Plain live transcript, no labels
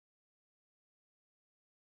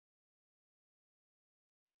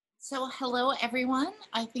So hello everyone.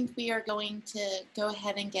 I think we are going to go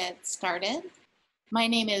ahead and get started. My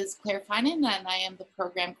name is Claire Finan and I am the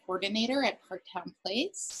program coordinator at Park Towne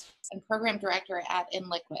Place and program director at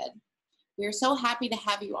InLiquid. We are so happy to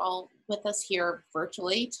have you all with us here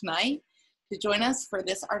virtually tonight to join us for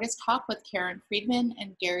this artist talk with Freedman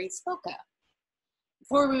and Gerri Spilka.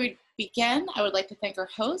 Before we begin, I would like to thank our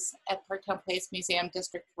hosts at Park Towne Place Museum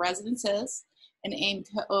District Residences and aim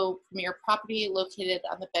to owe premier property located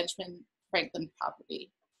on the Benjamin Franklin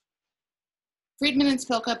property. Freedman and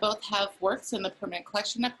Spilka both have works in the permanent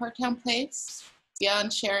collection at Park Towne Place.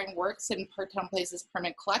 Beyond sharing works in Park Towne Place's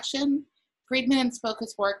permanent collection, Freedman and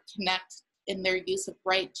Spilka's work connect in their use of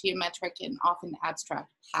bright geometric and often abstract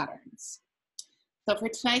patterns. So for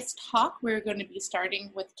tonight's talk, we're going to be starting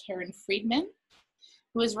with Karen Freedman,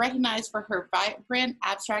 who is recognized for her vibrant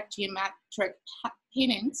abstract geometric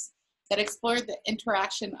paintings that explored the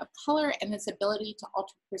interaction of color and its ability to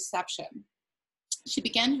alter perception. She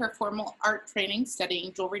began her formal art training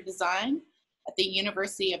studying jewelry design at the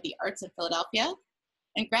University of the Arts in Philadelphia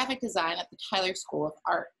and graphic design at the Tyler School of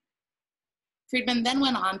Art. Freedman then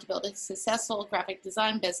went on to build a successful graphic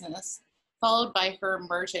design business, followed by her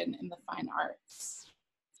immersion in the fine arts.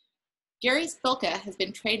 Gerri Spilka has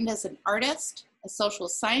been trained as an artist, a social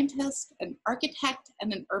scientist, an architect,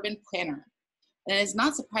 and an urban planner. And it is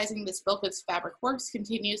not surprising that Spilka's fabric works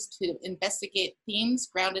continues to investigate themes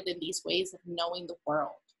grounded in these ways of knowing the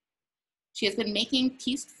world. She has been making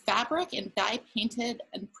pieced fabric and dye-painted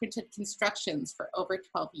and printed constructions for over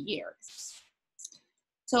 12 years.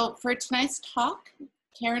 So for tonight's talk,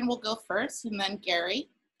 Karen will go first and then Gerri.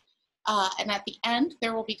 And at the end,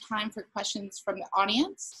 there will be time for questions from the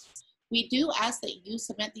audience. We do ask that you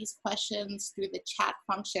submit these questions through the chat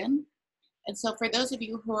function. And so for those of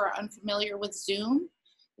you who are unfamiliar with Zoom,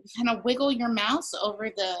 if you kind of wiggle your mouse over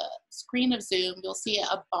the screen of Zoom, you'll see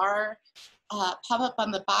a bar pop up on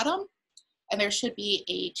the bottom, and there should be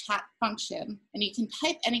a chat function. And you can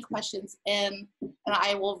type any questions in, and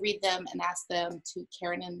I will read them and ask them to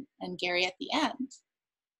Karen and Gerri at the end.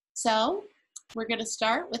 So we're going to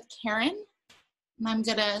start with Karen, and I'm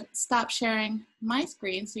going to stop sharing my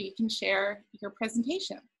screen so you can share your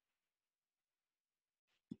presentation.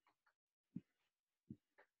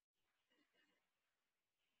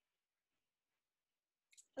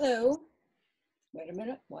 Hello. Wait a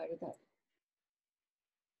minute. Why did that?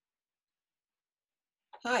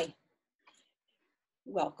 Hi.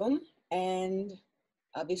 Welcome. And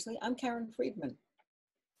obviously, I'm Karen Freedman.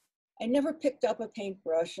 I never picked up a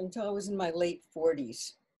paintbrush until I was in my late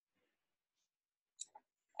 40s.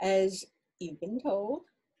 As you've been told,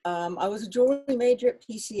 I was a jewelry major at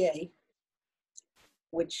PCA,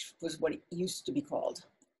 which was what it used to be called.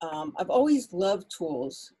 I've always loved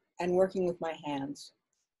tools and working with my hands.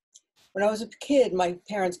 When I was a kid, my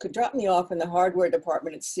parents could drop me off in the hardware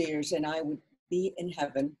department at Sears and I would be in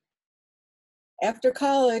heaven. After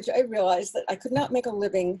college, I realized that I could not make a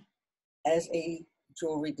living as a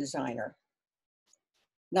jewelry designer,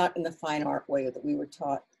 not in the fine art way that we were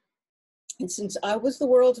taught. And since I was the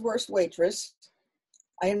world's worst waitress,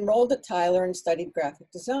 I enrolled at Tyler and studied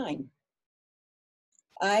graphic design.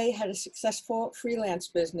 I had a successful freelance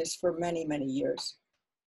business for many, many years.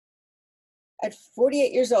 At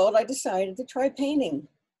 48 years old, I decided to try painting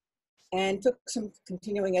and took some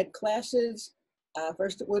continuing ed classes,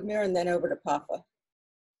 first at Woodmere and then over to PAFA.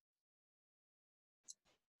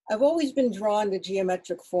 I've always been drawn to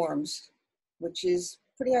geometric forms, which is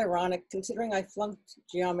pretty ironic considering I flunked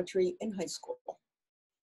geometry in high school.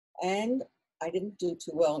 And I didn't do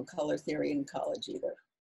too well in color theory in college either.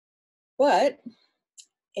 But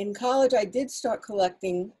in college, I did start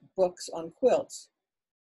collecting books on quilts.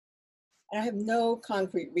 And I have no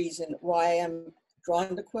concrete reason why I'm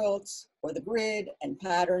drawn to quilts or the grid and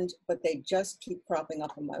patterns, but they just keep cropping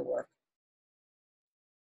up in my work.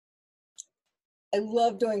 I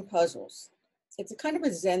love doing puzzles. It's a kind of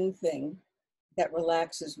a Zen thing that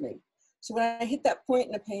relaxes me. So when I hit that point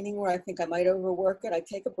in a painting where I think I might overwork it, I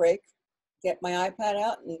take a break, get my iPad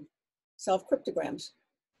out and solve cryptograms.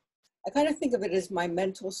 I kind of think of it as my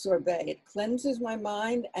mental sorbet. It cleanses my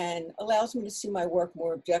mind and allows me to see my work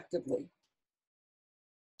more objectively.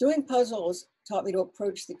 Doing puzzles taught me to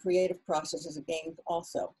approach the creative process as a game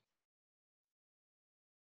also.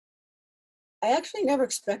 I actually never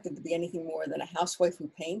expected to be anything more than a housewife who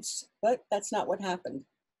paints, but that's not what happened.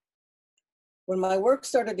 When my work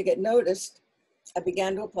started to get noticed, I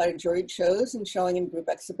began to apply to juried shows and showing in group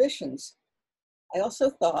exhibitions. I also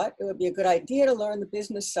thought it would be a good idea to learn the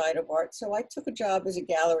business side of art, so I took a job as a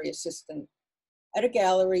gallery assistant at a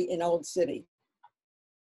gallery in Old City.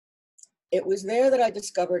 It was there that I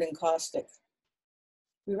discovered encaustic.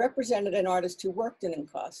 We represented an artist who worked in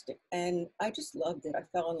encaustic, and I just loved it. I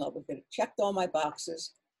fell in love with it. It checked all my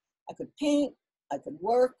boxes. I could paint, I could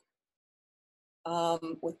work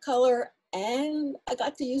with color, and I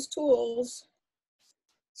got to use tools.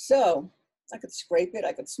 So I could scrape it,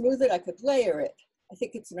 I could smooth it, I could layer it. I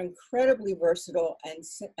think it's an incredibly versatile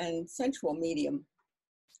and sensual medium.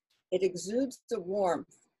 It exudes the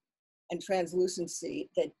warmth and translucency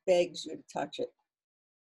that begs you to touch it.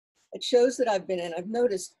 It shows that I've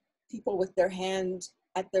noticed people with their hands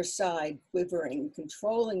at their side, quivering,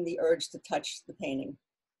 controlling the urge to touch the painting.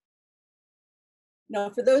 Now,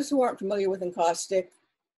 for those who aren't familiar with encaustic,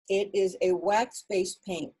 it is a wax-based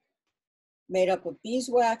paint made up of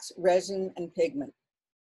beeswax, resin, and pigment.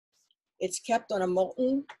 It's kept on a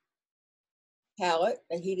molten palette,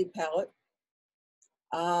 a heated palette,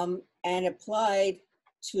 and applied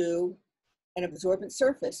to an absorbent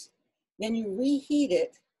surface. Then you reheat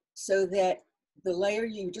it so that the layer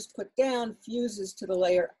you just put down fuses to the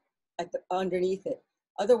layer underneath it.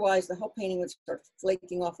 Otherwise, the whole painting would start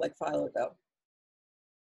flaking off like phyllo dough.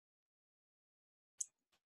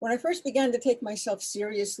 When I first began to take myself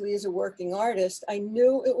seriously as a working artist, I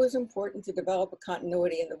knew it was important to develop a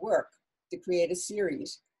continuity in the work, to create a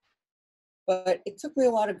series. But it took me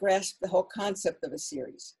a while to grasp the whole concept of a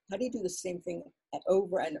series. How do you do the same thing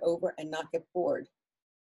over and over and not get bored?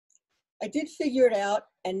 I did figure it out,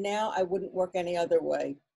 and now I wouldn't work any other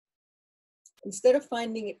way. Instead of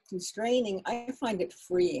finding it constraining, I find it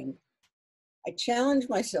freeing. I challenge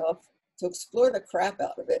myself to explore the crap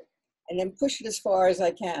out of it and then push it as far as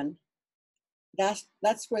I can. That's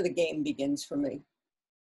where the game begins for me.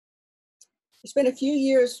 I spent a few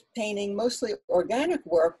years painting mostly organic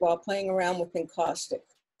work while playing around with encaustic.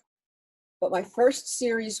 But my first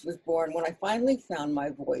series was born when I finally found my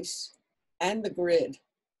voice and the grid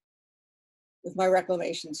with my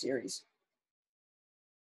reclamation series.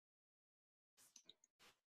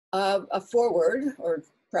 A foreword or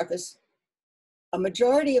preface. A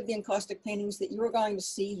majority of the encaustic paintings that you are going to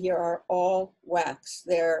see here are all wax.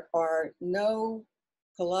 There are no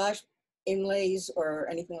collage inlays or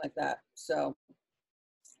anything like that. So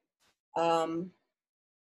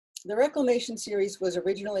the reclamation series was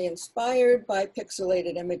originally inspired by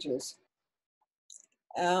pixelated images.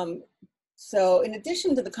 So in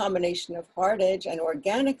addition to the combination of hard edge and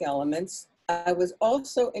organic elements, I was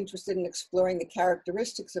also interested in exploring the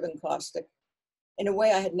characteristics of encaustic in a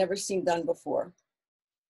way I had never seen done before.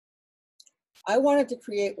 I wanted to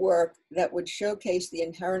create work that would showcase the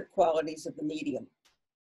inherent qualities of the medium.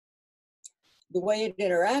 The way it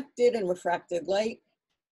interacted and refracted light,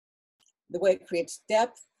 the way it creates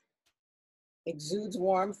depth, exudes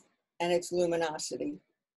warmth, and its luminosity.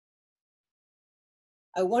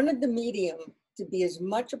 I wanted the medium to be as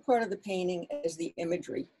much a part of the painting as the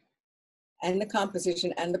imagery and the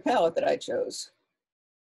composition and the palette that I chose.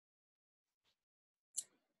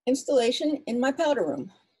 Installation in my powder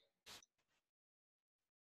room.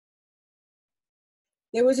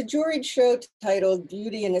 There was a juried show titled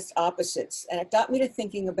Beauty and Its Opposites, and it got me to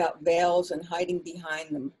thinking about veils and hiding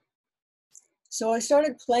behind them. So I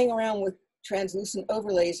started playing around with translucent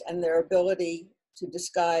overlays and their ability to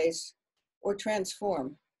disguise or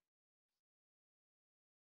transform.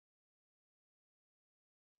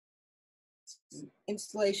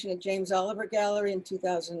 Installation at James Oliver Gallery in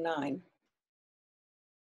 2009.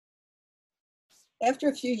 After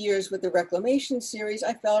a few years with the reclamation series,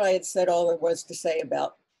 I felt I had said all there was to say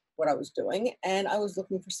about what I was doing, and I was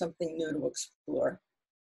looking for something new to explore.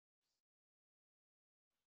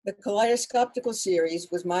 The kaleidoscopical series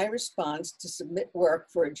was my response to submit work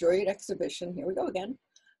for a juried exhibition, here we go again,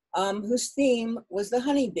 whose theme was the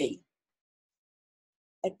honeybee.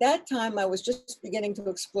 At that time, I was just beginning to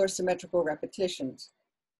explore symmetrical repetitions.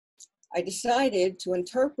 I decided to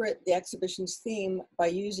interpret the exhibition's theme by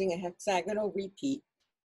using a hexagonal repeat,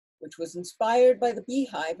 which was inspired by the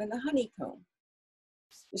beehive and the honeycomb.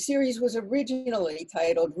 The series was originally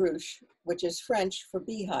titled Ruche, which is French for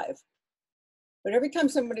beehive. But every time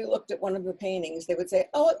somebody looked at one of the paintings, they would say,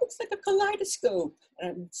 oh, it looks like a kaleidoscope.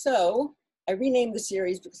 And so I renamed the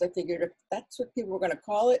series because I figured if that's what people were going to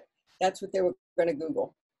call it, that's what they were going to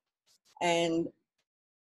Google. And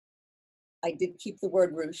I did keep the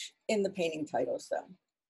word ruche in the painting titles though.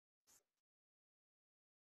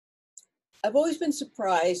 I've always been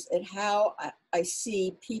surprised at how I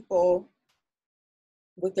see people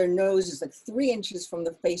with their noses like 3 inches from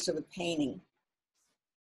the face of a painting.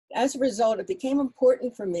 As a result, it became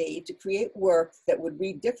important for me to create work that would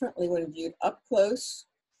read differently when viewed up close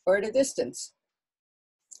or at a distance.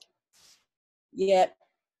 Yet,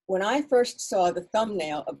 when I first saw the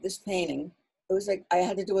thumbnail of this painting, it was like I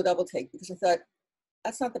had to do a double take because I thought,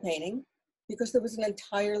 that's not the painting, because there was an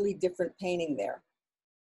entirely different painting there.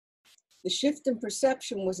 The shift in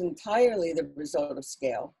perception was entirely the result of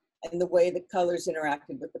scale and the way the colors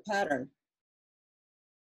interacted with the pattern.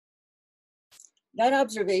 That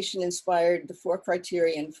observation inspired the 4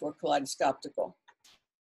 criterion for kaleidoscopical.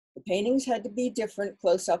 The paintings had to be different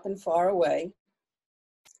close up and far away.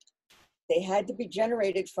 They had to be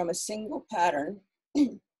generated from a single pattern.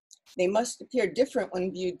 They must appear different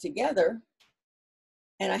when viewed together.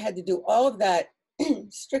 And I had to do all of that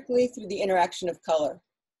strictly through the interaction of color.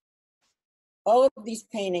 All of these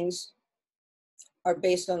paintings are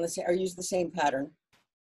based on use the same pattern.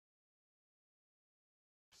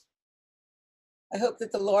 I hope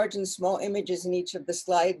that the large and small images in each of the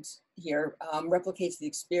slides here replicates the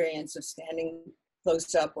experience of standing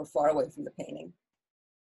close up or far away from the painting.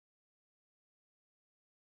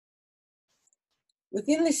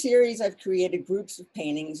 Within the series, I've created groups of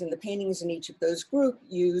paintings, and the paintings in each of those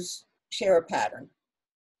groups share a pattern.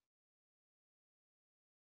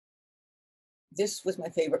 This was my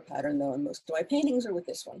favorite pattern, though, and most of my paintings are with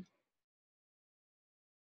this one.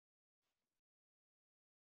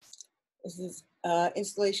 This is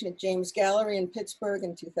installation at James Gallery in Pittsburgh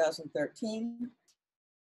in 2013.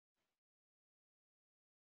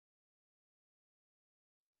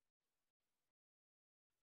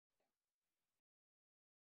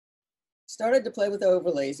 Started to play with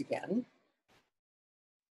overlays again.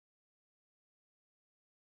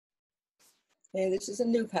 Okay, this is a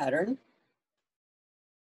new pattern.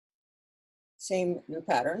 Same new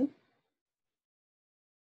pattern.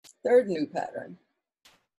 Third new pattern.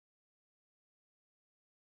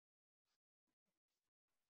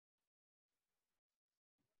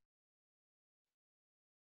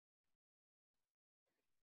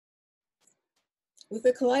 With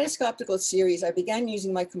the kaleidoscopical series, I began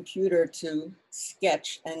using my computer to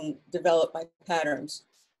sketch and develop my patterns.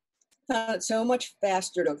 I found it so much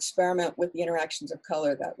faster to experiment with the interactions of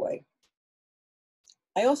color that way.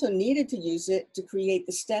 I also needed to use it to create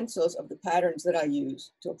the stencils of the patterns that I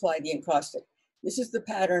use to apply the encaustic. This is the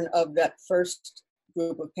pattern of that first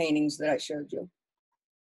group of paintings that I showed you.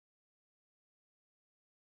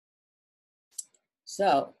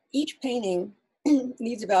 So each painting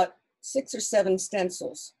needs about 6 or 7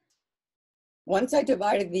 stencils. Once I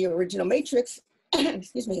divided the original matrix,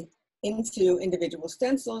 excuse me, into individual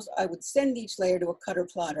stencils, I would send each layer to a cutter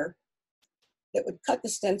plotter that would cut the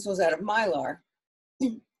stencils out of Mylar.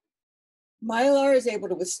 Mylar is able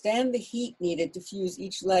to withstand the heat needed to fuse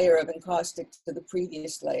each layer of encaustic to the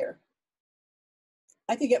previous layer.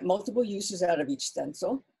 I could get multiple uses out of each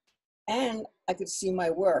stencil, and I could see my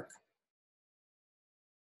work.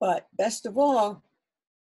 But best of all,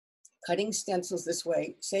 cutting stencils this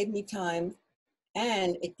way saved me time,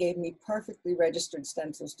 and it gave me perfectly registered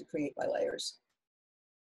stencils to create my layers.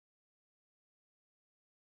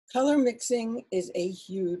 Color mixing is a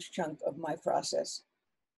huge chunk of my process.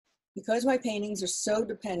 Because my paintings are so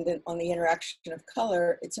dependent on the interaction of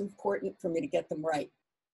color, it's important for me to get them right.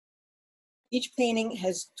 Each painting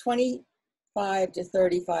has 25 to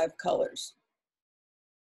 35 colors.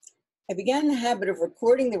 I began the habit of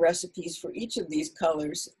recording the recipes for each of these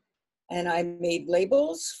colors, and I made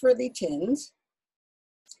labels for the tins.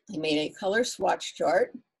 I made a color swatch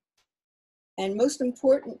chart, and most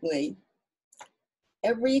importantly,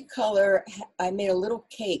 every color, I made a little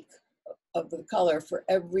cake of the color for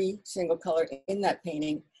every single color in that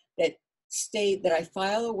painting that I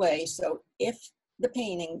file away, so if the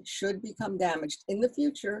painting should become damaged in the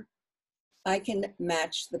future, I can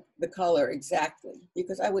match the color exactly,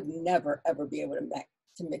 because I would never ever be able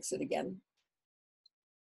to mix it again.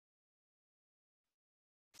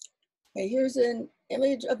 Okay, here's an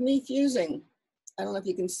image of me fusing. I don't know if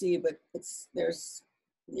you can see, but there's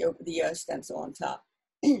the stencil on top.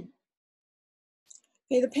 Okay,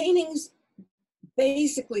 the paintings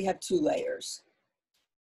basically have 2 layers.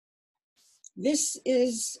 This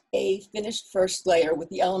is a finished first layer with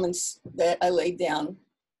the elements that I laid down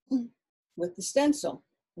with the stencil.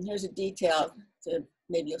 And here's a detail to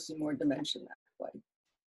maybe you'll see more dimension that way.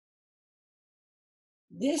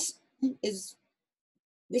 This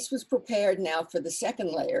was prepared now for the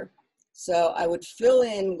second layer. So I would fill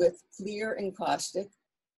in with clear encaustic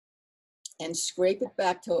and scrape it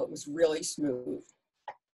back till it was really smooth.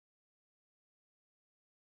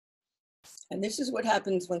 And this is what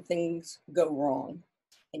happens when things go wrong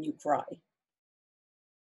and you cry.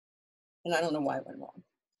 And I don't know why it went wrong.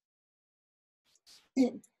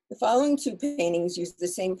 The following 2 paintings use the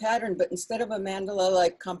same pattern, but instead of a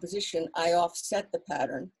mandala-like composition, I offset the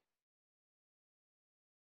pattern.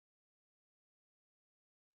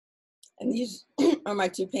 And these are my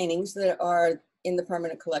 2 paintings that are in the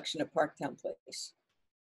permanent collection at Park Towne Place.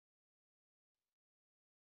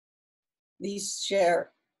 These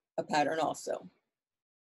share a pattern also.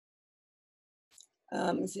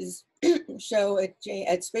 This is a show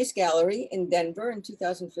at Space Gallery in Denver in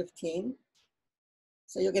 2015.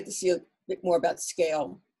 So you'll get to see a bit more about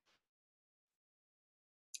scale.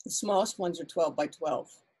 The smallest ones are 12 by 12.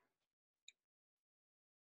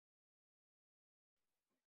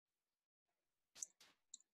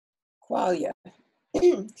 Qualia.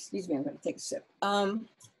 Excuse me, I'm going to take a sip. I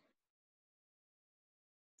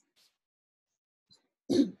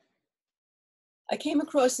came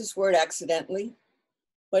across this word accidentally,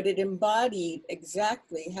 but it embodied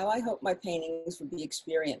exactly how I hope my paintings would be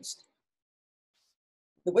experienced.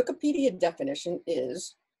 The Wikipedia definition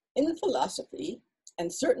is, in philosophy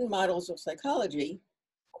and certain models of psychology,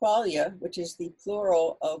 qualia, which is the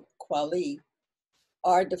plural of quali,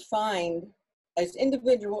 are defined as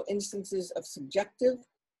individual instances of subjective,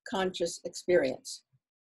 conscious experience.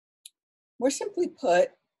 More simply put,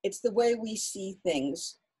 it's the way we see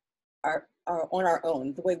things are on our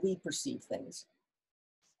own, the way we perceive things.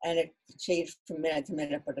 And it changed from minute to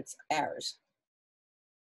minute, but it's ours.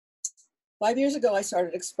 5 years ago, I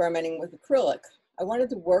started experimenting with acrylic. I wanted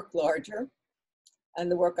to work larger, and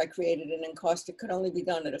the work I created in encaustic could only be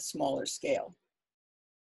done at a smaller scale.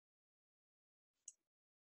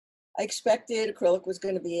 I expected acrylic was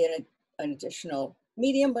going to be an additional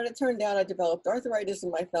medium, but it turned out I developed arthritis in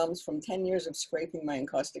my thumbs from 10 years of scraping my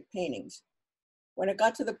encaustic paintings. When it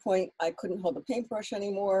got to the point I couldn't hold the paintbrush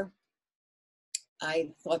anymore,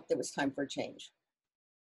 I thought there was time for a change.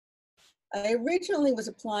 I originally was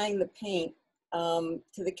applying the paint to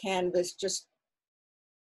the canvas just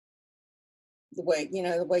the way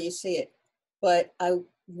you see it, but I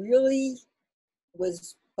really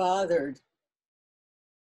was bothered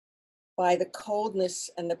by the coldness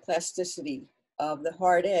and the plasticity of the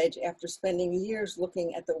hard edge after spending years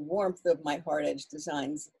looking at the warmth of my hard edge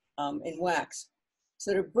designs in wax.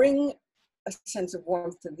 So to bring a sense of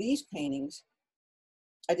warmth to these paintings,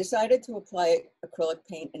 I decided to apply acrylic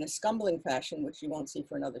paint in a scumbling fashion, which you won't see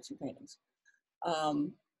for another two paintings.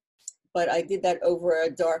 But I did that over a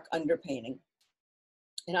dark underpainting.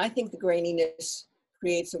 And I think the graininess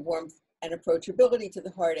creates a warmth and approachability to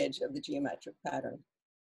the hard edge of the geometric pattern.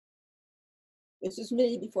 This is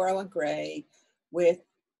me before I went gray with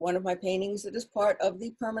one of my paintings that is part of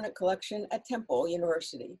the permanent collection at Temple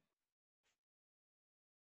University.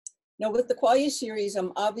 Now with the Qualia series,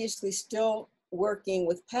 I'm obviously still working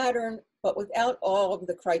with pattern, but without all of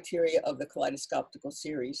the criteria of the kaleidoscopical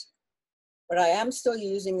series. But I am still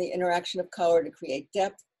using the interaction of color to create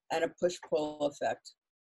depth and a push-pull effect.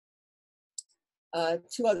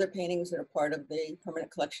 Two other paintings that are part of the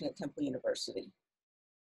permanent collection at Temple University.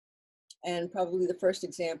 And probably the first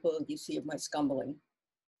example you see of my scumbling.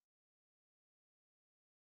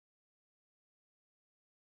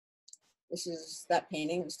 This is that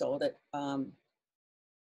painting installed at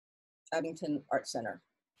Abington Art Center.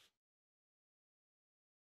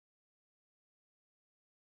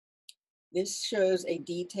 This shows a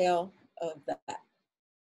detail of that.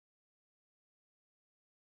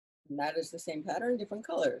 And that is the same pattern, different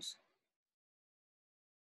colors.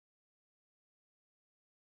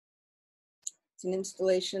 It's an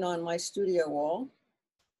installation on my studio wall.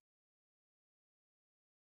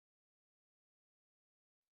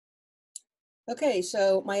 Okay,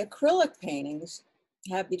 so my acrylic paintings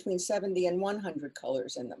have between 70 and 100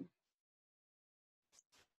 colors in them.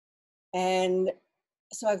 And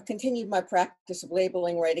so I've continued my practice of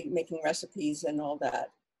labeling, writing, making recipes and all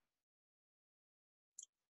that.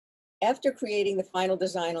 After creating the final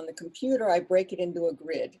design on the computer, I break it into a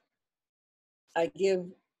grid. I give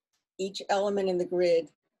each element in the grid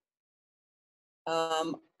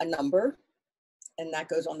a number, and that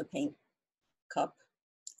goes on the paint cup.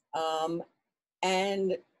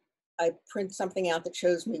 And I print something out that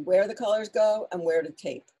shows me where the colors go and where to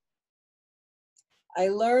tape. I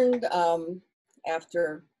learned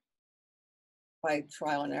after by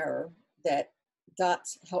trial and error that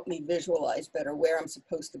dots help me visualize better where I'm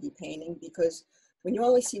supposed to be painting, because when you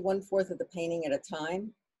only see 1/4 of the painting at a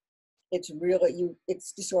time, it's really,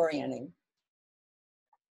 it's disorienting.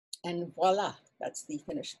 And voila, that's the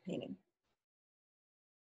finished painting.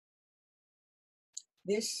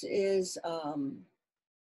 This is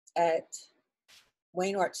at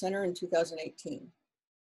Wayne Art Center in 2018.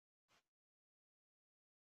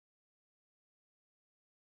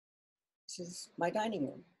 This is my dining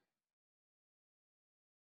room.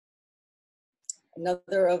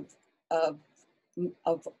 Another of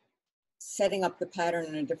setting up the pattern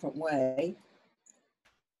in a different way.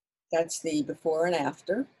 That's the before and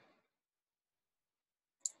after.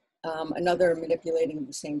 another manipulating of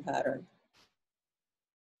the same pattern.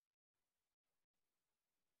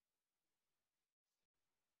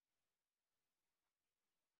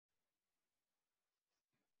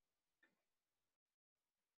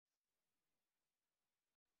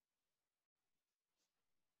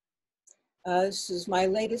 This is my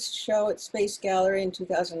latest show at Space Gallery in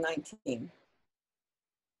 2019.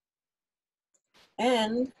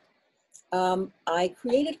 And I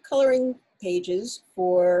created coloring pages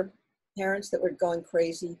for parents that were going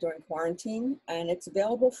crazy during quarantine, and it's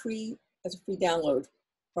available free as a free download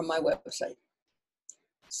from my website.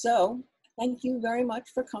 So thank you very much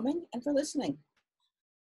for coming and for listening.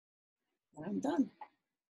 I'm done.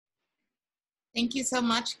 Thank you so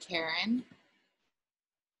much, Karen.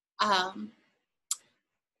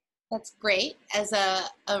 That's great. As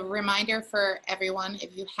a reminder for everyone,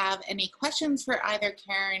 if you have any questions for either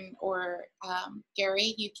Karen or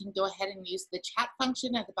Gerri, you can go ahead and use the chat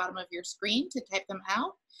function at the bottom of your screen to type them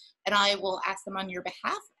out, and I will ask them on your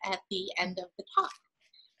behalf at the end of the talk.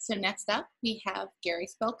 So next up, we have Gerri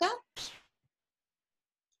Spilka.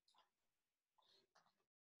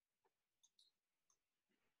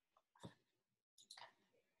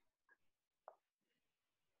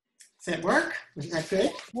 Does that work? Is that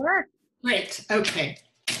good? Sure. Great. Okay.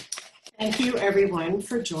 Thank you, everyone,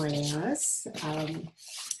 for joining us. I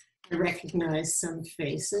recognize some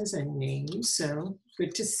faces and names, so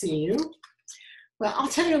good to see you. Well, I'll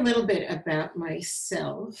tell you a little bit about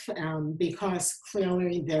myself because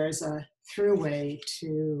clearly there's a throughway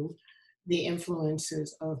to the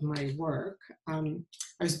influences of my work. I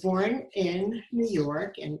was born in New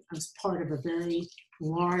York, and I was part of a very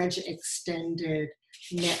large, extended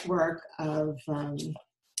network of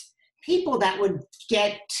people that would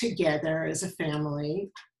get together as a family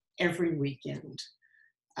every weekend.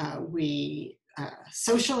 We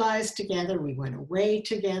socialized together, we went away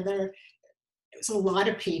together. It was a lot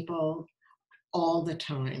of people all the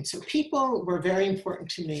time. So people were very important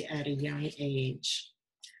to me at a young age.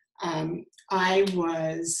 I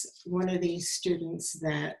was one of these students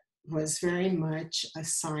that was very much a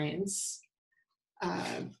science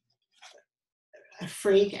a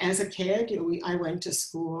freak as a kid. I went to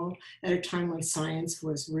school at a time when science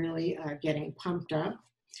was really getting pumped up.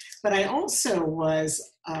 But I also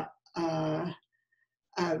was a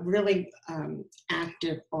really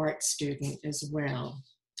active art student as well.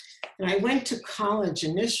 And I went to college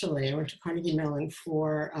initially. I went to Carnegie Mellon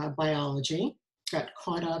for biology, got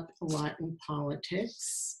caught up a lot in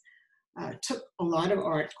politics, took a lot of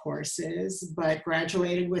art courses, but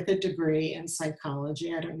graduated with a degree in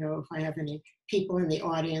psychology. I don't know if I have any people in the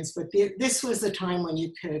audience, but this was the time when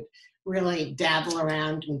you could really dabble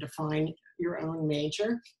around and define your own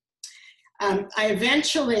major. I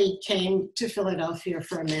eventually came to Philadelphia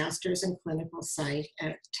for a master's in clinical psych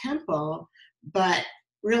at Temple, but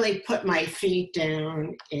really put my feet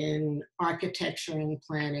down in architecture and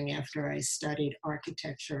planning after I studied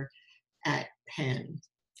architecture at Penn.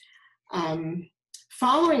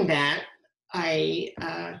 Following that, I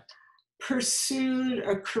pursued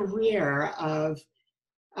a career of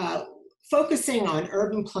focusing on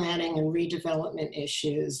urban planning and redevelopment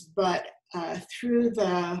issues, but through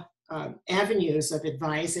the avenues of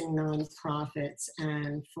advising nonprofits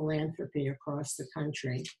and philanthropy across the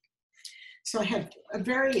country. So I have a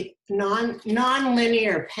very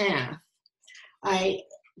non-linear path. I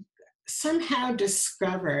somehow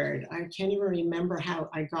discovered, I can't even remember how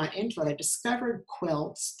I got into it, I discovered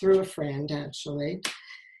quilts through a friend actually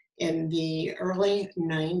in the early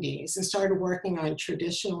 90s and started working on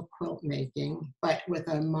traditional quilt making, but with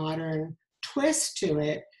a modern twist to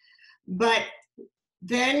it. But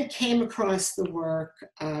then came across the work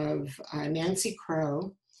of Nancy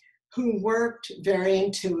Crow, who worked very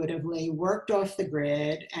intuitively, worked off the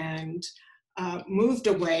grid, and moved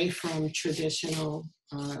away from traditional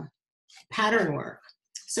pattern work.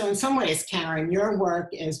 So in some ways, Karen, your work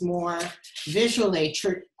is more visually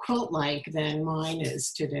quilt-like than mine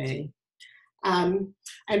is today. I'm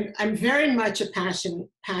very much a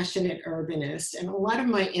passionate urbanist, and a lot of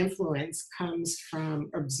my influence comes from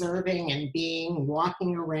observing and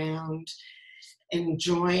walking around,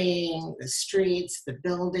 enjoying the streets, the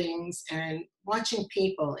buildings, and watching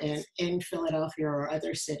people in Philadelphia or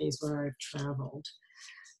other cities where I've traveled.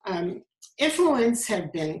 Influence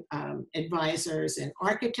have been advisors in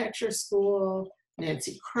architecture school,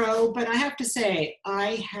 Nancy Crow, but I have to say,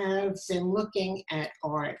 I have been looking at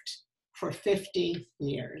art for 50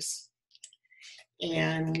 years.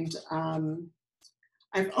 And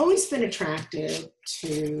I've always been attracted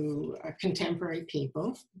to contemporary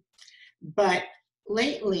people, but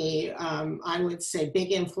lately, I would say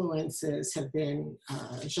big influences have been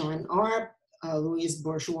Jean Arp, Louise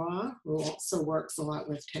Bourgeois, who also works a lot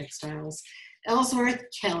with textiles, Ellsworth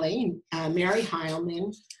Kelly, Mary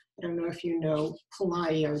Heilman. I don't know if you know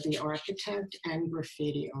Palladio, the architect, and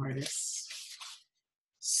graffiti artists.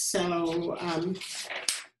 So,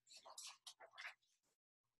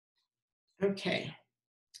 okay.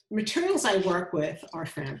 Materials I work with are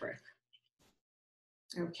fabric.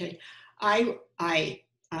 Okay, I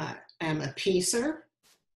am a piecer.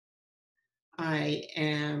 I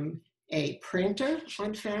am a printer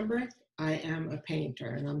on fabric. I am a painter,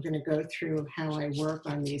 and I'm going to go through how I work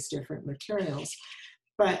on these different materials.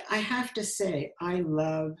 But I have to say, I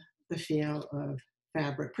love the feel of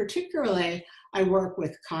fabric. Particularly, I work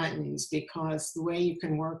with cottons because the way you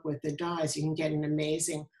can work with the dyes, you can get an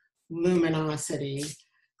amazing luminosity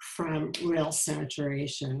from real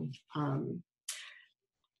saturation.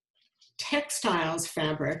 Textiles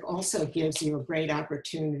fabric also gives you a great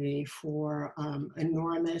opportunity for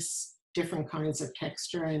enormous different kinds of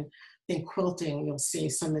texture. And I think quilting, you'll see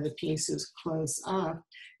some of the pieces close up,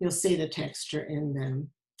 you'll see the texture in them.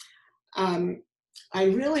 I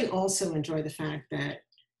really also enjoy the fact that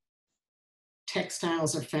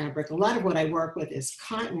textiles or fabric, a lot of what I work with is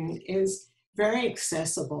cotton, is very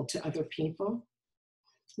accessible to other people.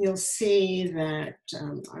 You'll see that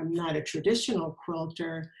I'm not a traditional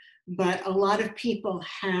quilter, but a lot of people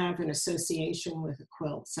have an association with a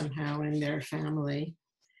quilt somehow in their family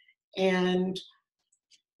and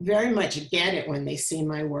very much get it when they see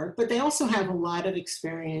my work, but they also have a lot of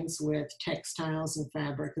experience with textiles and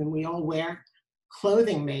fabric, and we all wear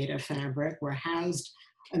clothing made of fabric. We're housed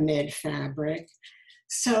amid fabric.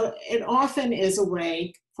 So it often is a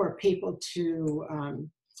way for people to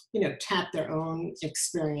tap their own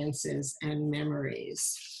experiences and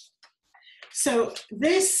memories. So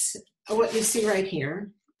this, what you see right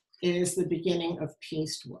here, is the beginning of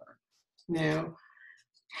pieced work. Now,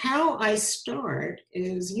 how I start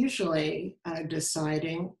is usually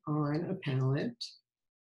deciding on a palette.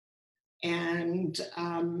 And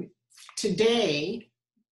today,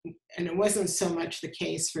 and it wasn't so much the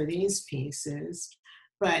case for these pieces,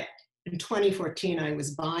 but in 2014, I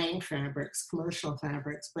was buying fabrics, commercial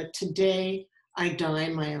fabrics, but today I dye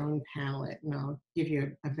my own palette, and I'll give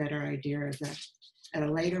you a better idea of that at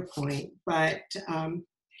a later point. But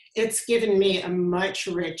it's given me a much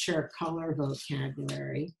richer color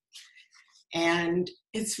vocabulary. And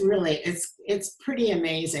it's really, it's pretty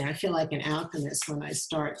amazing. I feel like an alchemist when I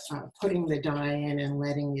start putting the dye in and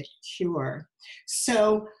letting it cure.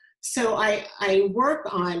 So I work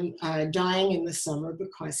on dyeing in the summer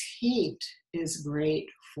because heat is great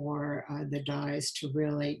for the dyes to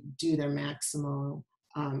really do their maximal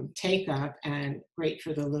take up and great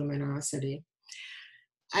for the luminosity.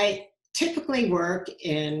 I typically work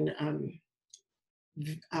in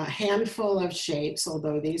a handful of shapes,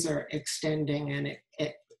 although these are extending and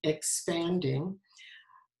expanding.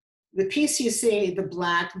 The piece you see, the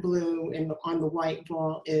black blue on the white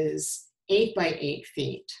wall, is 8 by 8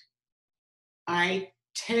 feet. I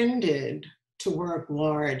tended to work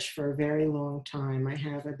large for a very long time. I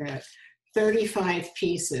have about 35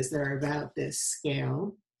 pieces that are about this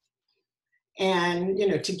scale. And,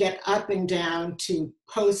 to get up and down to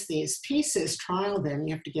post these pieces, trial them,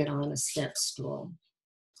 you have to get on a step stool.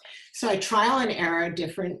 So I trial and error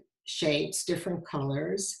different shapes, different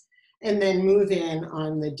colors, and then move in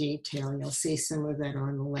on the detail. You'll see some of that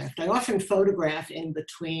on the left. I often photograph in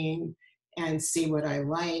between and see what I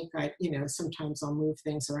like. Sometimes I'll move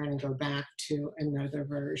things around and go back to another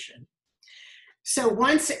version. So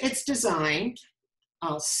once it's designed,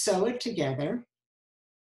 I'll sew it together.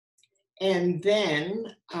 And then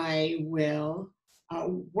I will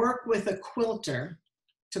work with a quilter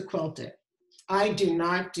to quilt it. I do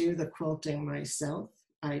not do the quilting myself.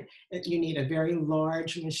 You need a very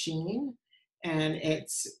large machine, and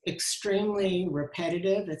it's extremely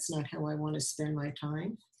repetitive. It's not how I want to spend my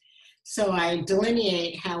time. So I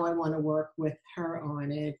delineate how I want to work with her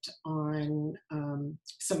on it on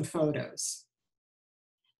some photos.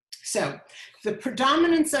 So the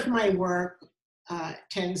predominance of my work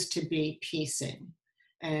tends to be piecing.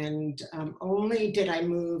 And only did I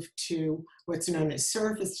move to what's known as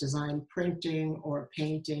surface design, printing or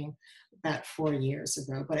painting, about 4 years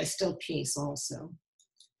ago, but I still piece also.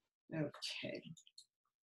 Okay.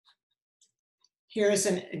 Here's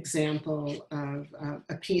an example of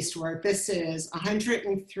a pieced work. This is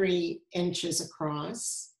 103 inches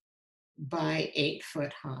across by 8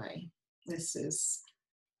 foot high. This is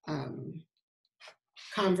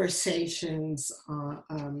Conversations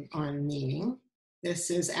on Meaning.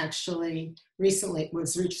 This is actually recently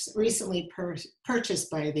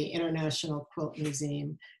purchased by the International Quilt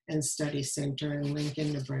Museum and Study Center in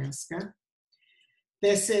Lincoln, Nebraska.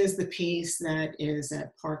 This is the piece that is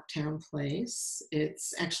at Park Towne Place.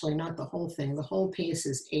 It's actually not the whole thing. The whole piece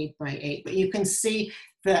is 8 by 8, but you can see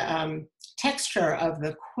the texture of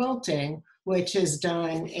the quilting, which is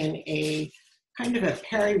done in a kind of a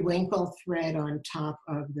periwinkle thread on top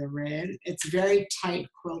of the red. It's very tight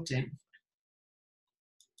quilting.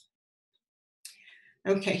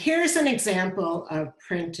 Okay, here's an example of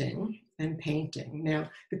printing and painting. Now,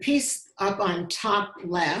 the piece up on top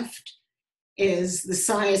left is the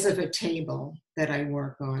size of a table that I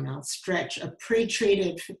work on. I'll stretch a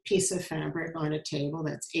pre-treated piece of fabric on a table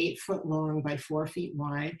that's 8 foot long by 4 feet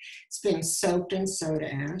wide. It's been soaked in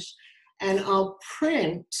soda ash, and I'll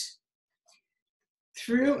print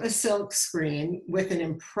through a silk screen with an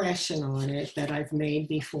impression on it that I've made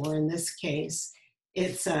before. In this case,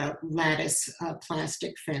 it's a lattice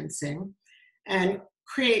plastic fencing, and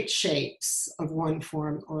create shapes of one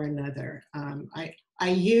form or another. I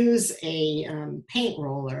use a paint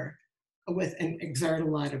roller and exert a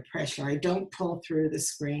lot of pressure. I don't pull through the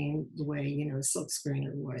screen the way a silk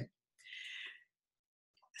screener would.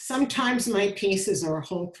 Sometimes my pieces are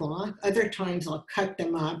whole cloth. Other times I'll cut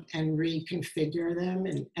them up and reconfigure them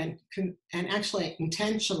and actually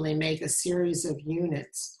intentionally make a series of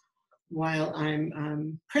units while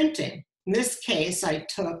I'm printing. In this case, I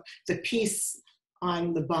took the piece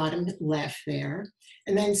on the bottom left there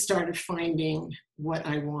and then started finding what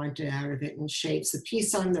I wanted out of it in shapes. The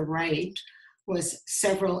piece on the right was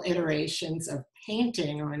several iterations of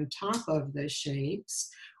painting on top of the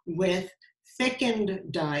shapes with thickened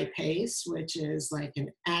dye paste, which is like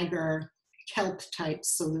an agar kelp type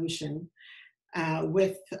solution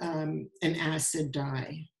with an acid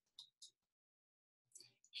dye.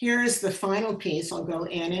 Here's the final piece. I'll go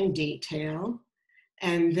in detail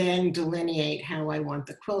and then delineate how I want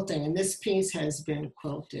the quilting. And this piece has been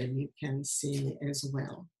quilted, you can see as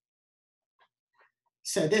well.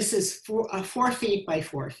 So this is 4 feet by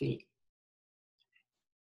 4 feet.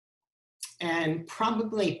 And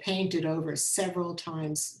probably painted over several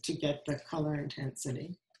times to get the color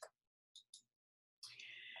intensity.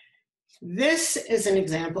 This is an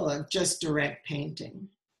example of just direct painting.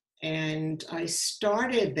 And I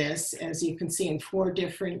started this, as you can see, in 4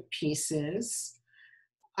 different pieces.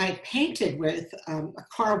 I painted with a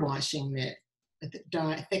car washing mitt, with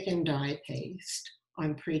thickened dye paste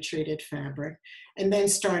on pre-treated fabric, and then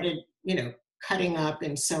started, cutting up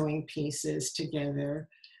and sewing pieces together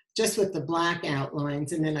just with the black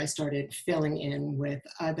outlines, and then I started filling in with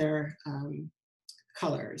other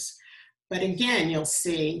colors. But again, you'll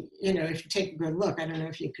see, if you take a good look, I don't know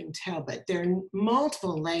if you can tell, but there are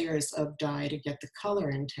multiple layers of dye to get the color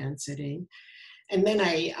intensity. And then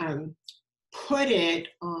I put it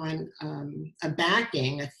on a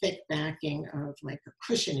backing, a thick backing of like a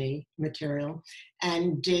cushiony material,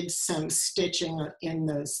 and did some stitching in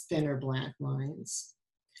those thinner black lines.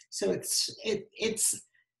 So it's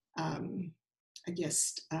I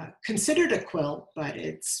guess, considered a quilt, but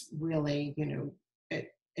it's really,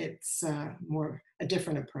 it's more a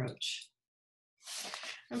different approach.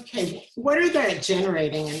 Okay, what are the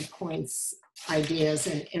generating and points, ideas,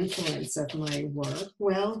 and influence of my work?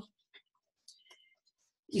 Well,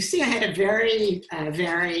 you see, I had a very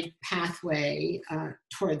varied pathway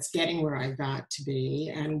towards getting where I got to be.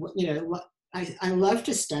 And, I love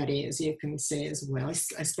to study, as you can see as well.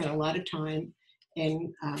 I spent a lot of time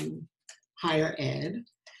in higher ed.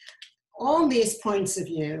 All these points of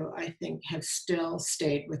view, I think, have still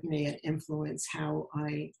stayed with me and influence how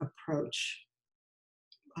I approach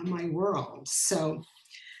my world. So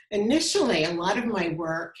initially, a lot of my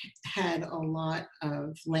work had a lot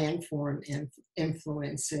of landform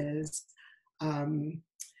influences.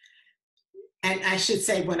 And I should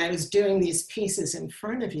say, when I was doing these pieces in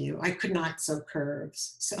front of you, I could not sew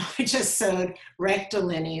curves. So I just sewed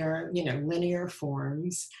rectilinear, linear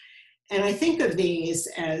forms. And I think of these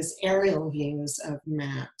as aerial views of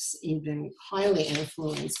maps, even highly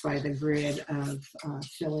influenced by the grid of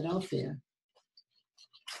Philadelphia.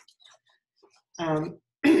 I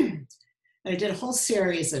did a whole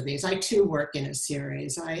series of these. I too work in a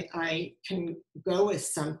series. I can go with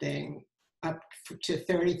something up to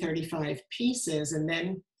 30, 35 pieces, and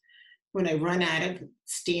then when I run out of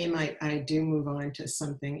steam, I do move on to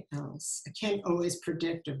something else. I can't always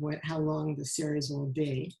predict how long the series will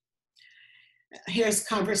be. Here's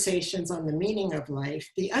conversations on the meaning of life.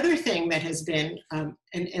 The other thing that has been an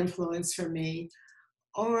influence for me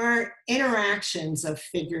are interactions of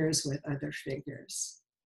figures with other figures.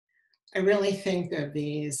 I really think of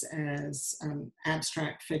these as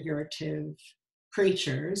abstract figurative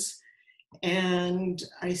creatures, and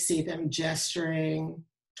I see them gesturing,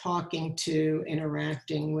 talking to,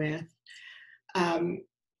 interacting with. Um,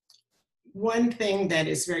 One thing that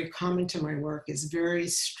is very common to my work is very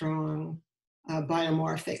strong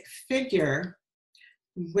biomorphic figure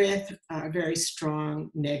with a very strong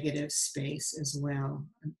negative space as well.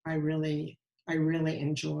 I really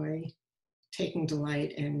enjoy taking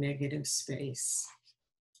delight in negative space.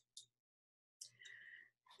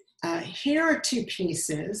 Here are two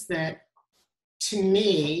pieces that, to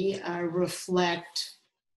me, reflect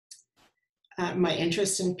my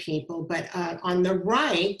interest in people. But on the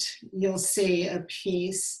right, you'll see a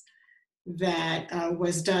piece that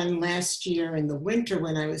was done last year in the winter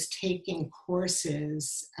when I was taking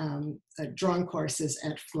courses, drawing courses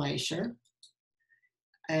at Fleischer,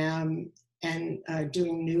 and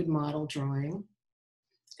doing nude model drawing.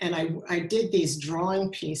 And I did these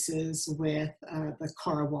drawing pieces with the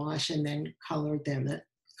car wash and then colored them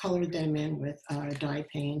in with dye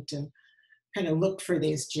paint and kind of looked for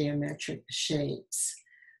these geometric shapes.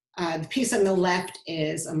 The piece on the left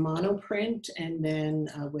is a monoprint and then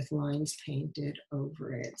with lines painted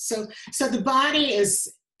over it. So the body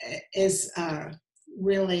is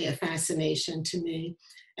really a fascination to me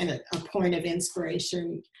and a point of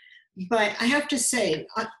inspiration. But I have to say,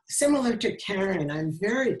 similar to Karen, I'm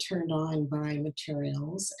very turned on by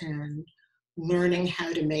materials and learning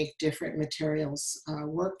how to make different materials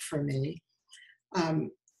work for me.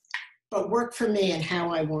 But work for me and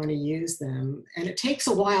how I want to use them. And it takes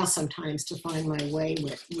a while sometimes to find my way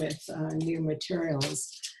with new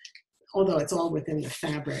materials, although it's all within the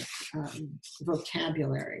fabric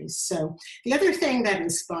vocabulary. So the other thing that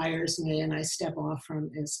inspires me and I step off from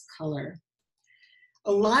is color.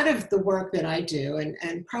 A lot of the work that I do,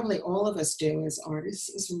 and probably all of us do as artists,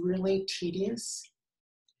 is really tedious.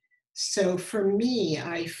 So for me,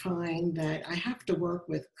 I find that I have to work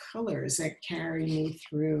with colors that carry me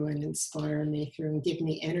through and inspire me through and give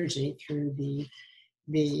me energy through the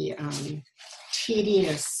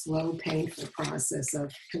tedious, slow, painful process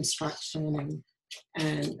of construction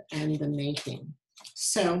and the making.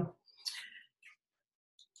 So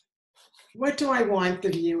what do I want the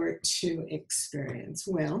viewer to experience?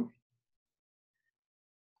 Well,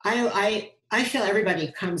 I feel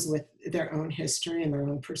everybody comes with their own history and their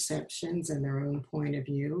own perceptions and their own point of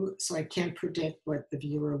view, so I can't predict what the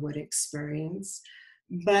viewer would experience.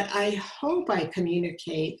 But I hope I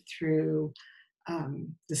communicate through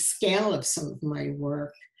the scale of some of my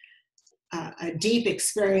work, a deep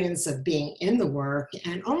experience of being in the work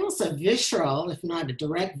and almost a visceral, if not a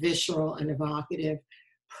direct visceral and evocative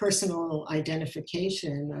personal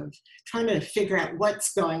identification of trying to figure out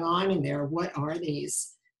what's going on in there, what are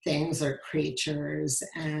these things or creatures,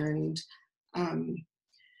 and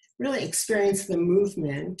really experience the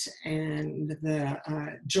movement and the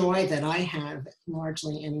joy that I have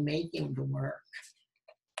largely in making the work.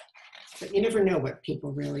 But you never know what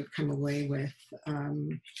people really come away with.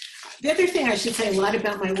 The other thing I should say a lot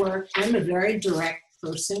about my work, I'm a very direct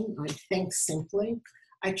person. I think simply.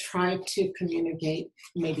 I try to communicate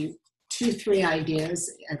maybe 2-3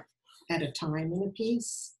 ideas at a time in a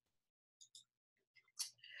piece.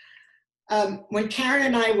 When Karen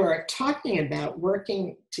and I were talking about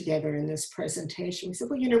working together in this presentation, we said,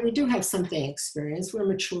 well, you know, we do have something experienced. We're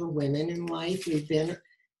mature women in life. We've been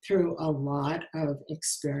through a lot of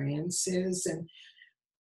experiences. And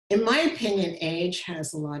in my opinion, age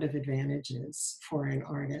has a lot of advantages for an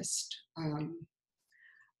artist.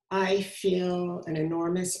 I feel an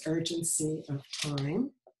enormous urgency of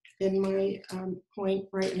time in my point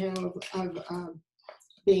right now of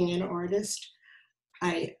being an artist.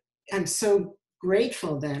 I'm so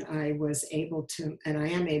grateful that I was able to, and I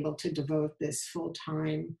am able to devote this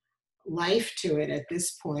full-time life to it at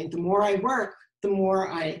this point. The more I work, the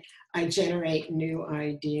more I generate new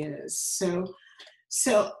ideas.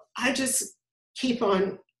 So I just keep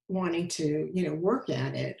on wanting to, you know, work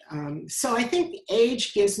at it. So I think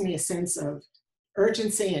age gives me a sense of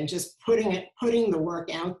urgency and just putting the work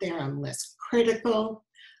out there. I'm less critical.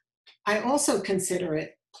 I also consider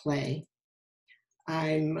it play.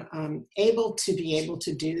 I'm able to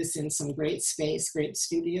do this in some great space, great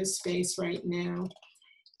studio space right now.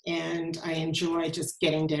 And I enjoy just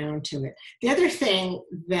getting down to it. The other thing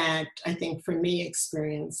that I think for me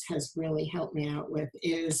experience has really helped me out with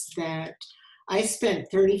is that I spent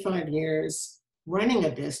 35 years running a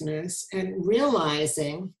business and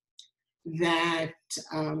realizing that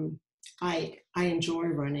I enjoy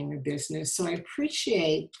running a business. So I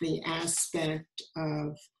appreciate the aspect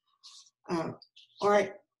of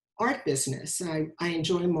art business. I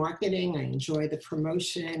enjoy marketing, I enjoy the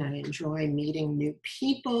promotion, I enjoy meeting new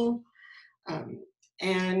people.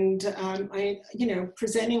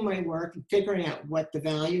 Presenting my work, figuring out what the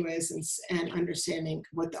value is, and understanding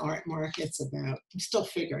what the art market's about. I'm still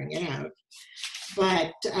figuring it out.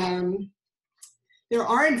 But there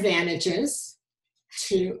are advantages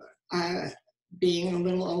to being a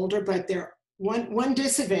little older, but one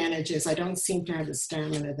disadvantage is I don't seem to have the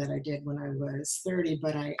stamina that I did when I was 30,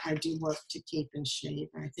 but I do work to keep in shape.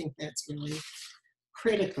 I think that's really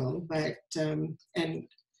critical, but and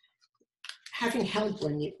having help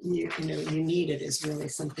when you need it is really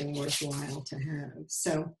something worthwhile to have.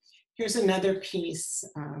 So here's another piece.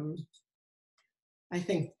 I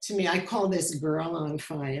think, to me, I call this girl on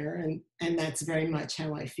fire, and that's very much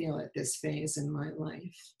how I feel at this phase in my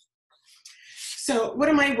life. So what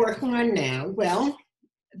am I working on now? Well,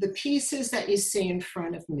 the pieces that you see in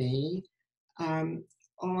front of me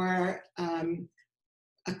are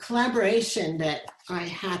a collaboration that I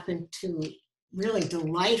happen to really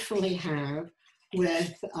delightfully have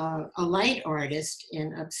with a light artist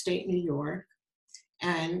in upstate New York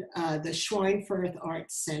and the Schweinfurth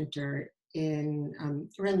Arts Center in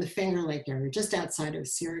around the Finger Lake area, just outside of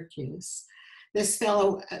Syracuse. This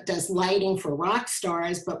fellow does lighting for rock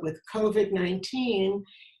stars, but with COVID-19,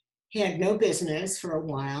 he had no business for a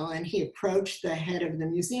while, and he approached the head of the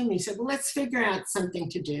museum. He said, well, let's figure out something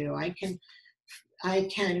to do. I can,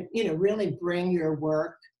 really bring your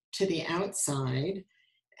work to the outside,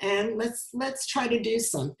 and let's try to do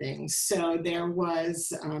something. So there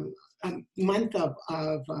was a month of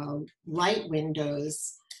light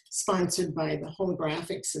windows sponsored by the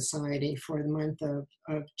Holographic Society for the month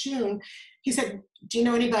of June. He said, do you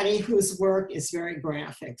know anybody whose work is very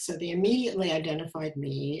graphic? So they immediately identified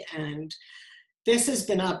me, and this has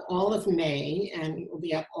been up all of May and will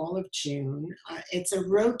be up all of June. It's a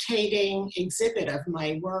rotating exhibit of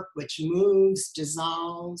my work, which moves,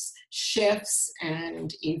 dissolves, shifts,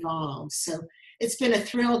 and evolves. So it's been a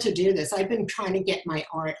thrill to do this. I've been trying to get my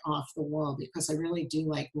art off the wall because I really do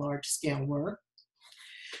like large scale work.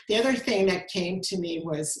 The other thing that came to me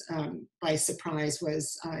was by surprise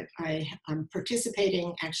was I'm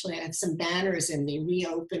participating, actually I have some banners in the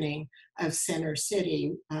reopening of Center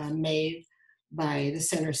City made by the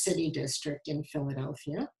Center City District in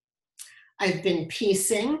Philadelphia. I've been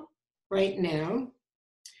piecing right now.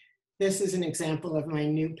 This is an example of my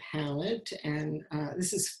new palette, and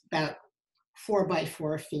this is about 4 by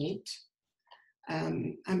 4 feet.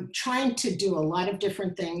 I'm trying to do a lot of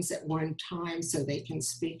different things at one time so they can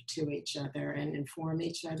speak to each other and inform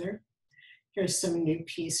each other. Here's some new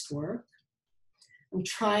pieced work. I'm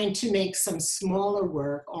trying to make some smaller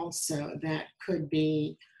work also that could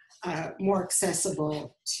be more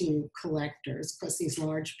accessible to collectors, because these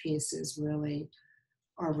large pieces really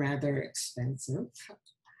are rather expensive.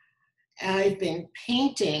 I've been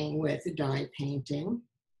painting with dye painting.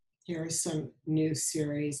 Here are some new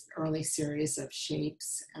series, early series of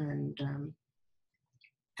shapes, and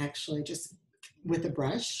actually just with a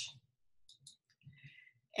brush.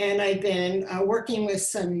 And I've been working with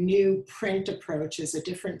some new print approaches, a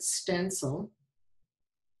different stencil,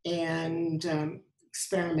 and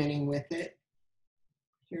experimenting with it.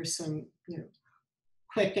 Here's some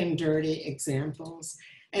quick and dirty examples.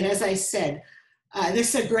 And as I said,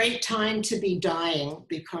 this is a great time to be dyeing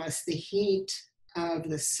because the heat of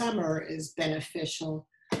the summer is beneficial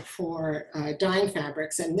for dyeing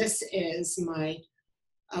fabrics. And this is my,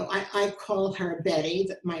 I call her Betty,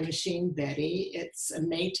 my machine Betty. It's a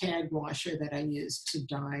Maytag washer that I use to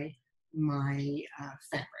dye my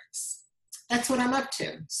fabrics. That's what I'm up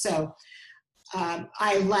to. So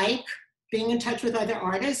I like being in touch with other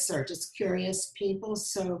artists or just curious people.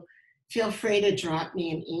 So feel free to drop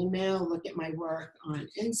me an email, look at my work on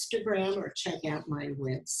Instagram, or check out my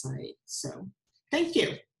website. So thank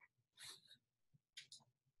you.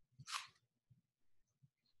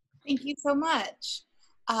 Thank you so much.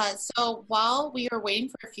 So while we are waiting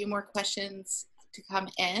for a few more questions to come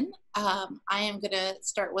in, I am going to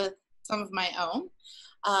start with some of my own.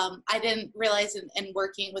 I didn't realize in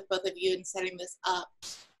working with both of you and setting this up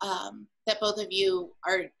that both of you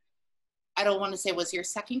are, I don't want to say was your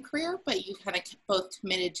second career, but you kind of both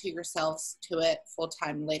committed to yourselves to it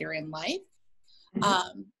full-time later in life.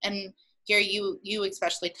 Mm-hmm. And Gerri, you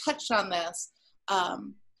especially touched on this,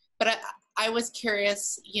 but I was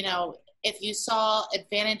curious, if you saw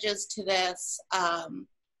advantages to this,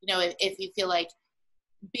 if you feel like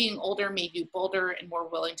being older made you bolder and more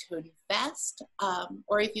willing to invest,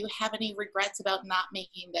 or if you have any regrets about not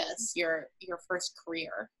making this your first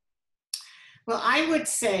career. Well, I would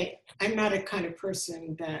say I'm not a kind of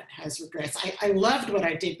person that has regrets. I loved what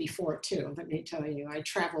I did before too, let me tell you. I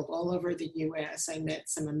traveled all over the US. I met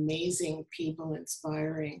some amazing people,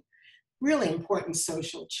 inspiring, really important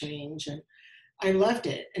social change. And I loved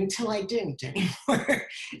it until I didn't anymore.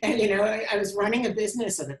 And, you know, I was running a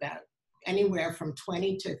business of about anywhere from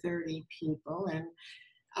 20 to 30 people.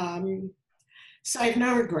 And so I have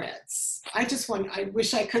no regrets. I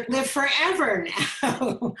wish I could live forever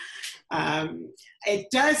now. It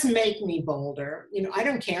does make me bolder. You know, I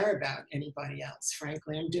don't care about anybody else,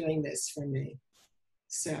 frankly. I'm doing this for me.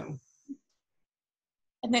 So.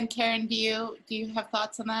 And then Karen, do you have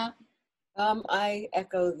thoughts on that? I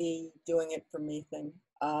echo the doing it for me thing.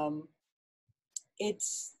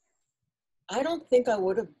 I don't think I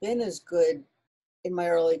would have been as good in my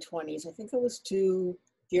early 20s. I think I was too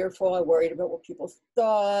fearful. I worried about what people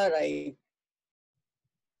thought.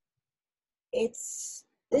 This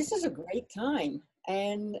is a great time,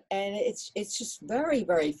 and it's just very,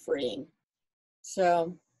 very freeing.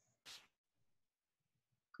 So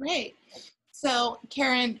great. So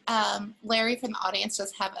Karen, Larry from the audience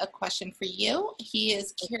does have a question for you. He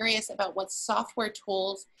is curious about what software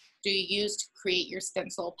tools do you use to create your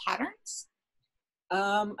stencil patterns?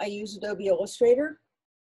 I use Adobe Illustrator.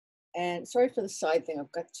 And sorry for the side thing.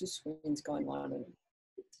 I've got two screens going on. And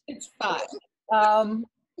it's fine.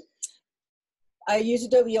 I use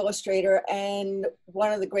Adobe Illustrator, and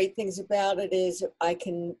one of the great things about it is I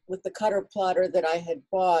can, with the cutter plotter that I had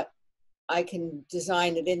bought, I can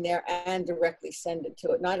design it in there and directly send it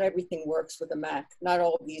to it. Not everything works with a Mac. Not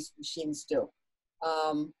all of these machines do.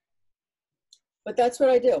 But that's what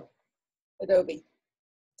I do. Adobe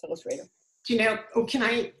Illustrator. Do you know, can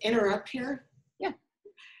I interrupt here? Yeah.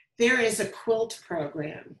 There is a quilt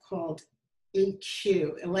program called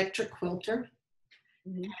EQ, Electric Quilter.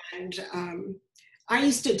 Mm-hmm. And I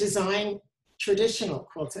used to design traditional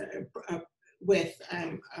quilts with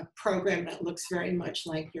a program that looks very much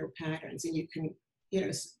like your patterns. And you can, you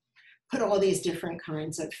know, put all these different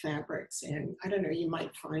kinds of fabrics in. I don't know, you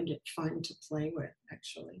might find it fun to play with,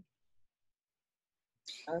 actually.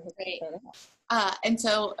 Great. And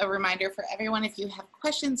so a reminder for everyone, if you have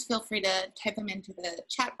questions, feel free to type them into the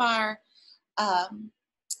chat bar.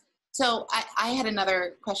 So I had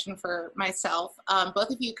another question for myself.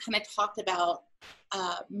 Both of you kind of talked about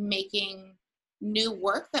making new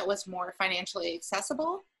work that was more financially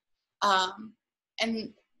accessible.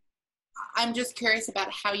 And I'm just curious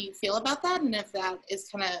about how you feel about that, and if that is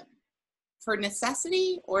kind of for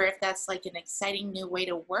necessity, or if that's like an exciting new way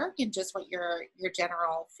to work, and just what your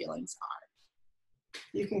general feelings are.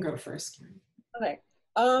 You can go first, Karen. Okay.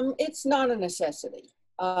 It's not a necessity.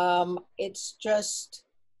 It's just,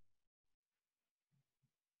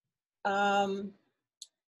 I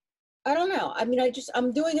don't know. I mean,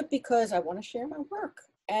 I'm doing it because I want to share my work,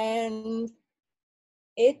 and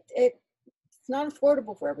it's not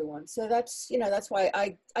affordable for everyone. So that's, you know, that's why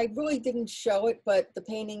I really didn't show it, but the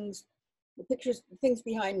paintings, the pictures, the things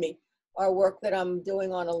behind me are work that I'm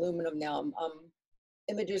doing on aluminum now.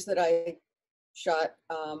 Images that I shot.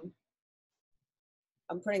 I'm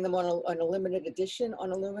putting them on a limited edition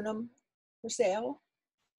on aluminum for sale,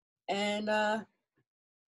 and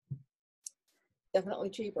definitely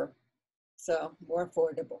cheaper, so more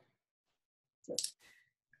affordable. So.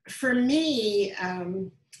 For me,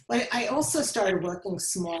 I also started working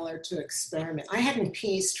smaller to experiment. I hadn't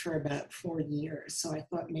pieced for about 4 years, so I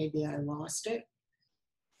thought maybe I lost it.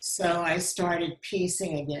 So I started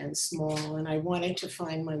piecing again small, and I wanted to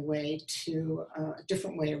find my way to a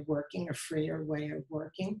different way of working, a freer way of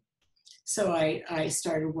working. So I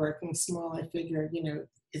started working small. I figured, you know,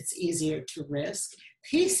 it's easier to risk.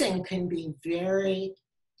 Piecing can be very,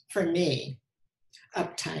 for me,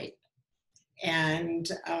 uptight. And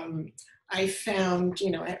I found, you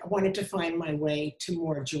know, I wanted to find my way to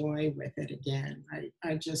more joy with it again.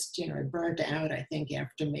 I just, you know, I burnt out, I think,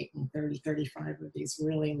 after making 30, 35 of these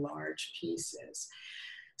really large pieces.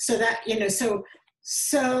 So that, you know, so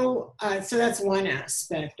that's one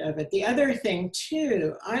aspect of it. The other thing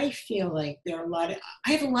too, I feel like I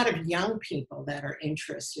have a lot of young people that are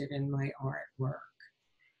interested in my artwork.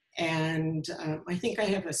 And I think I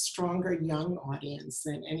have a stronger young audience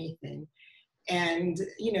than anything. And,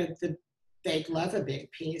 you know, they'd love a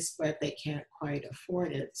big piece, but they can't quite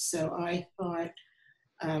afford it. So I thought,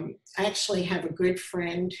 I actually have a good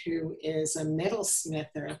friend who is a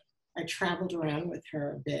metalsmither. I traveled around with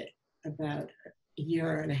her a bit about a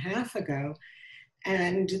year and a half ago,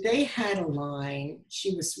 and they had a line.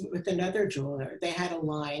 She was with another jeweler. They had a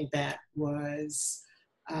line that was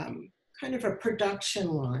kind of a production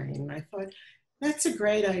line. I thought, That's a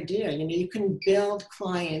great idea. You know, you can build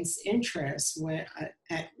clients' interest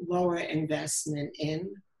at lower investment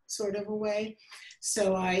in sort of a way.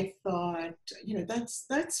 So I thought, you know, that's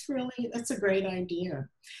a great idea.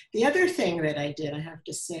 The other thing that I did, I have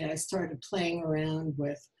to say, I started playing around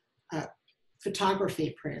with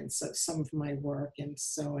photography prints of some of my work and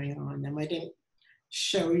sewing on them. I didn't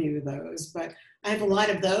show you those, but I have a lot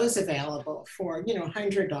of those available for, you know,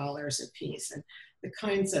 $100 a piece. And the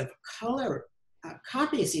kinds of color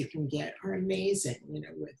copies you can get are amazing, you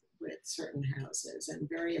know, with certain houses, and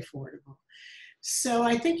very affordable. So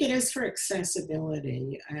I think it is for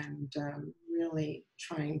accessibility, and really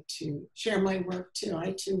trying to share my work too.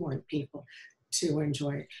 I too want people to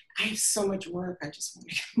enjoy it. I have so much work, I just want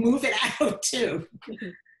to move it out too.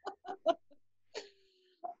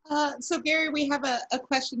 So Gerri, we have a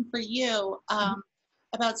question for you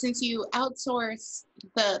about, since you outsource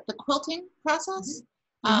the quilting process,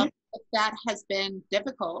 if that has been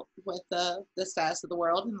difficult with the status of the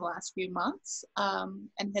world in the last few months,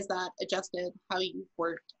 and has that adjusted how you've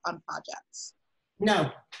worked on projects?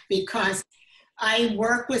 No, because I've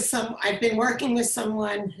been working with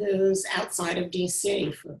someone who's outside of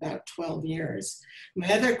DC for about 12 years.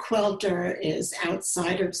 My other quilter is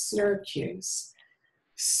outside of Syracuse.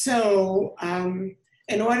 So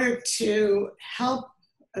in order to help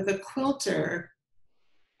the quilter,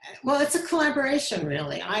 well, it's a collaboration,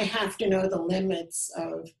 really. I have to know the limits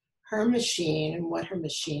of her machine and what her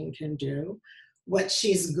machine can do, what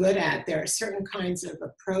she's good at. There are certain kinds of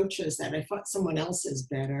approaches that I thought someone else is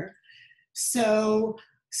better. So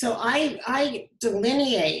I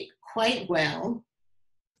delineate quite well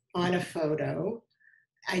on a photo.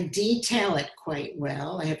 I detail it quite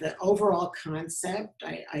well. I have the overall concept.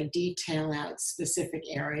 I detail out specific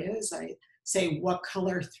areas. I say what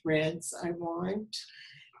color threads I want,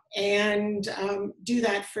 and do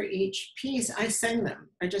that for each piece. I send them.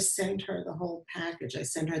 I just send her the whole package. I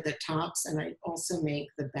send her the tops, and I also make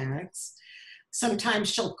the backs. Sometimes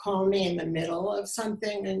she'll call me in the middle of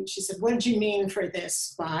something, and she said, "What did you mean for this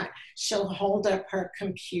spot?" She'll hold up her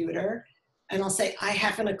computer, and I'll say, "I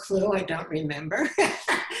haven't a clue, I don't remember."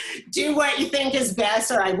 Do what you think is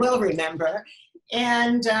best, or I will remember.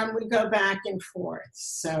 And we go back and forth.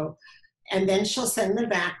 So, and then she'll send them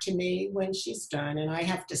back to me when she's done, and I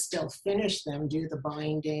have to still finish them, do the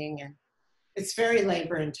binding, and it's very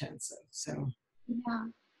labor intensive. So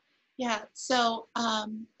Yeah. So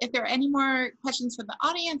if there are any more questions from the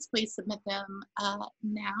audience, please submit them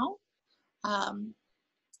now.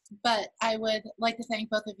 But I would like to thank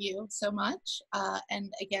both of you so much,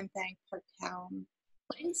 and again thank Park Towne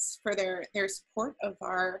Place for their support of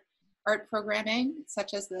our art programming,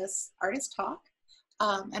 such as this artist talk.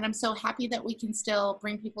 And I'm so happy that we can still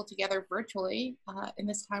bring people together virtually in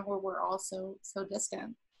this time where we're all so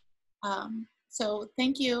distant. So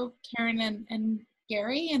thank you, Karen and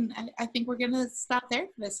Gerri, and I think we're going to stop there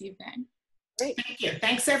for this evening. Great. Thank you.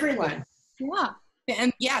 Thanks, everyone. Yeah.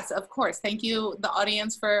 And yes, of course. Thank you, the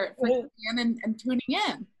audience, for tuning in and tuning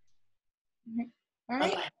in. All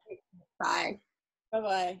right. Bye-bye. Bye.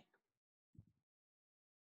 Bye-bye.